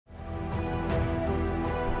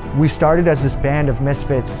We started as this band of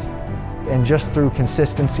misfits, and just through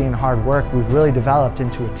consistency and hard work, we've really developed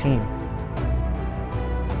into a team.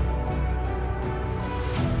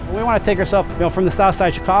 We want to take ourselves, from the south side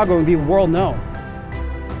of Chicago and be world known.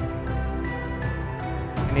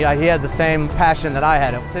 And he had the same passion that I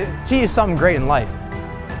had to achieve something great in life.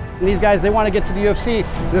 And these guys, they want to get to the UFC.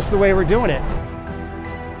 This is the way we're doing it.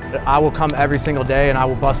 I will come every single day and I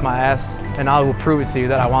will bust my ass and I will prove it to you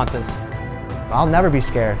that I want this. I'll never be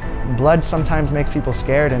scared. Blood sometimes makes people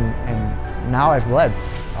scared, and now I've bled.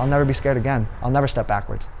 I'll never be scared again. I'll never step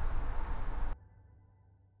backwards.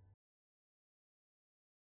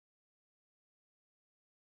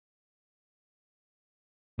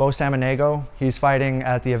 Beau Samaniego, he's fighting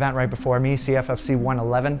at the event right before me, CFFC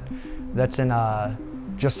 111. That's in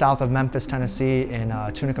just south of Memphis, Tennessee, in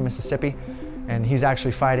Tunica, Mississippi. And he's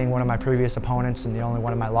actually fighting one of my previous opponents and the only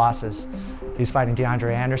one of my losses. He's fighting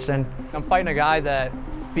DeAndre Anderson. I'm fighting a guy that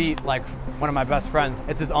beat like one of my best friends.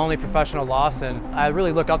 It's his only professional loss, and I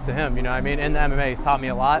really look up to him, you know what I mean? In the MMA, he's taught me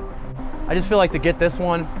a lot. I just feel like to get this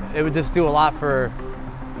one, it would just do a lot for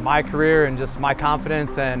my career and just my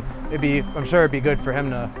confidence, and I'm sure it'd be good for him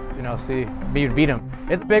to, see me beat him.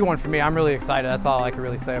 It's a big one for me. I'm really excited. That's all I can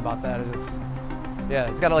really say about that.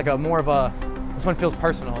 It's got like this one feels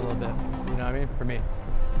personal a little bit, you know what I mean, for me.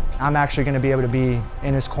 I'm actually going to be able to be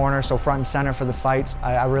in his corner, so front and center for the fights.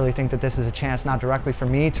 I really think that this is a chance not directly for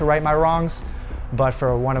me to right my wrongs, but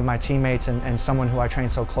for one of my teammates and someone who I train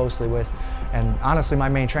so closely with, and honestly my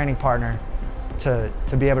main training partner, to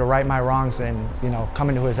be able to right my wrongs and come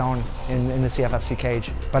into his own in the CFFC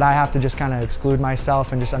cage. But I have to just kind of exclude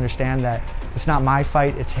myself and just understand that it's not my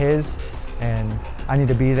fight, it's his, and I need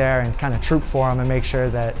to be there and kind of troop for him and make sure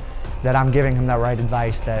that I'm giving him that right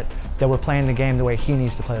advice, that we're playing the game the way he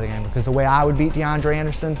needs to play the game. Because the way I would beat DeAndre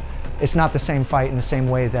Anderson, it's not the same fight in the same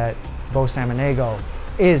way that Beau Samaniego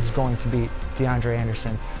is going to beat DeAndre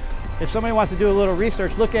Anderson. If somebody wants to do a little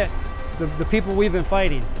research, look at the people we've been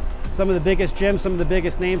fighting. Some of the biggest gyms, some of the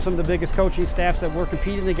biggest names, some of the biggest coaching staffs that we're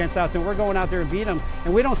competing against out there. We're going out there and beat them,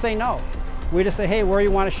 and we don't say no. We just say, hey, where you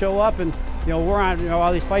want to show up, and we're on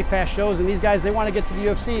all these Fight Pass shows, and these guys, they want to get to the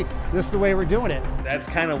UFC. This is the way we're doing it. That's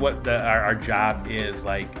kind of what our job is.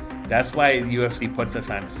 Like, that's why the UFC puts us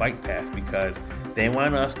on Fight Pass, because they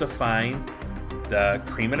want us to find the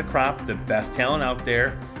cream of the crop, the best talent out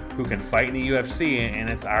there who can fight in the UFC, and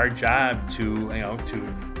it's our job to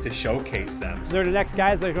to showcase them. They're the next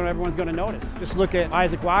guys that everyone's going to notice. Just look at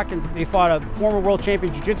Isaac Watkins. He fought a former world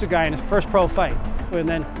champion jiu-jitsu guy in his first pro fight, and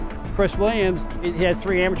then Kris Williams, he had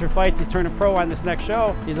 3 amateur fights. He's turning pro on this next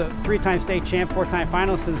show. He's a 3-time state champ, 4-time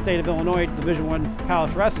finalist in the state of Illinois, Division I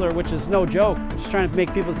college wrestler, which is no joke. We're just trying to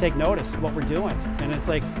make people take notice of what we're doing. And it's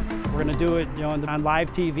like, we're gonna do it, on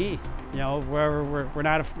live TV, wherever we're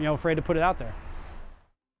not, afraid to put it out there.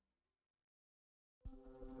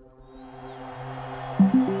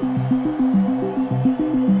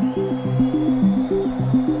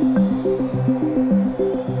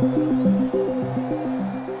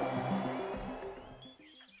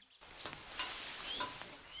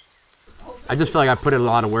 I just feel like I put in a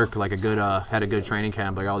lot of work, like had a good training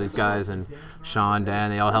camp, like all these guys and Sean, Dan,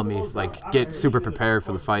 they all helped me like get super prepared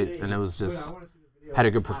for the fight, and it was just, had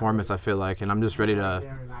a good performance, I feel like, and I'm just ready to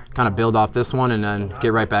kind of build off this one and then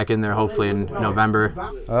get right back in there hopefully in November.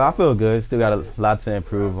 I feel good, still got a lot to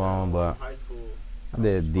improve on, but I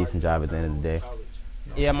did a decent job at the end of the day.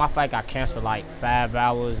 Yeah, my fight got canceled like 5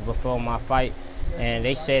 hours before my fight, and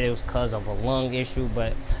they said it was because of a lung issue,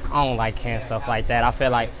 but I don't like hearing stuff like that. I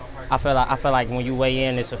feel like when you weigh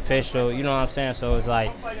in, it's official, you know what I'm saying? So it's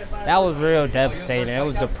like, that was real devastating. It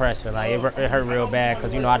was depressing. Like, it hurt real bad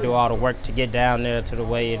because, I do all the work to get down there to the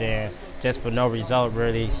weight, and just for no result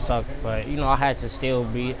really sucked. But, I had to still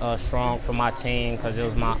be strong for my team because it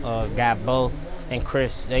was my guy Beau and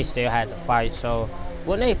Kris. They still had to fight. So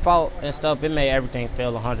when they fought and stuff, it made everything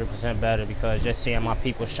feel 100% better, because just seeing my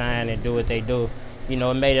people shine and do what they do,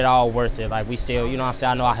 it made it all worth it. Like, we still, what I'm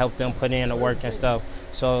saying, I know I helped them put in the work and stuff.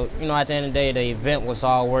 So, at the end of the day, the event was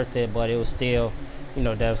all worth it, but it was still,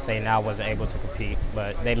 devastating. I wasn't able to compete,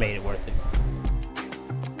 but they made it worth it.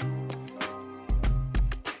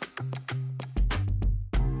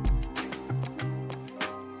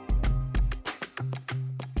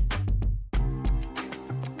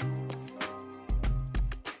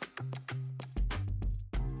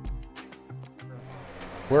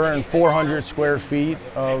 We're in 400 square feet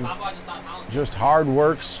of just hard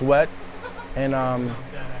work, sweat, and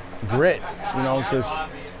grit, because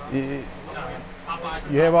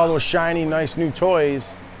you have all those shiny, nice new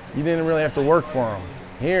toys. You didn't really have to work for them.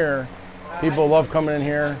 Here, people love coming in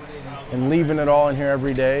here and leaving it all in here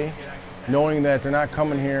every day. knowing that they're not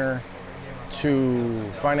coming here to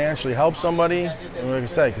financially help somebody, and like I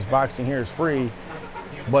said, because boxing here is free,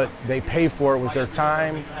 but they pay for it with their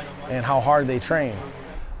time and how hard they train.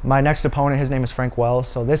 My next opponent, his name is Frank Wells,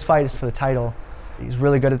 so this fight is for the title. He's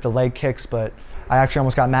really good at the leg kicks, but I actually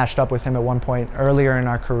almost got matched up with him at one point earlier in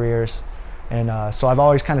our careers. And so I've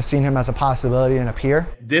always kind of seen him as a possibility and a peer.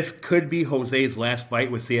 This could be Jose's last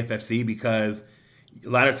fight with CFFC because a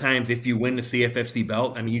lot of times if you win the CFFC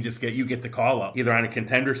belt, I mean, you get the call up either on a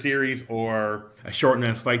contender series or a short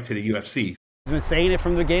notice fight to the UFC. He's been saying it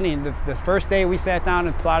from the beginning. The first day we sat down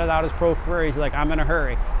and plotted out his pro career, he's like, I'm in a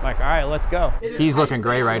hurry. I'm like, all right, let's go. He's looking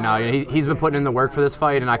great right now. He's been putting in the work for this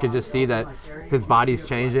fight, and I could just see that his body's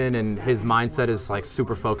changing and his mindset is like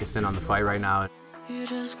super focused in on the fight right now. You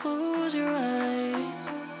just close your eyes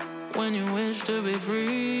when you wish to be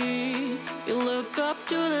free. You look up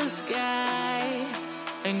to the sky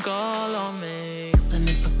and call on me. Let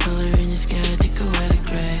me propeller in your sky, take away the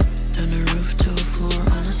gray. Turn the roof to a floor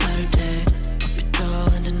on a Saturday. Up your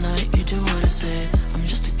doll and tonight you do what I say. I'm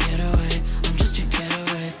just a getaway, I'm just your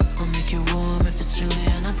getaway. I'll make you warm if it's chilly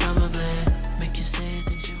and I probably make you say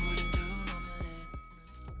things you wouldn't do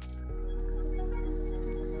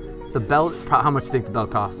normally. The belt, how much do you think the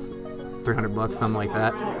belt costs? 300 bucks, something like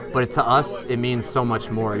that. But to us, it means so much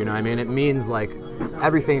more, you know what I mean? It means like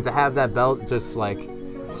everything to have that belt just like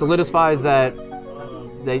solidifies that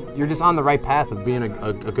you're just on the right path of being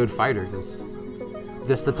a good fighter.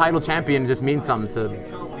 Just the title champion just means something to,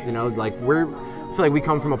 you know, like I feel like we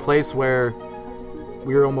come from a place where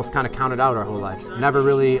we were almost kind of counted out our whole life. Never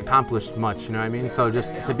really accomplished much, you know what I mean? So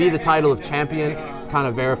just to be the title of champion kind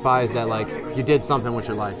of verifies that like you did something with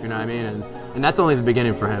your life, you know what I mean? And that's only the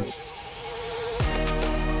beginning for him.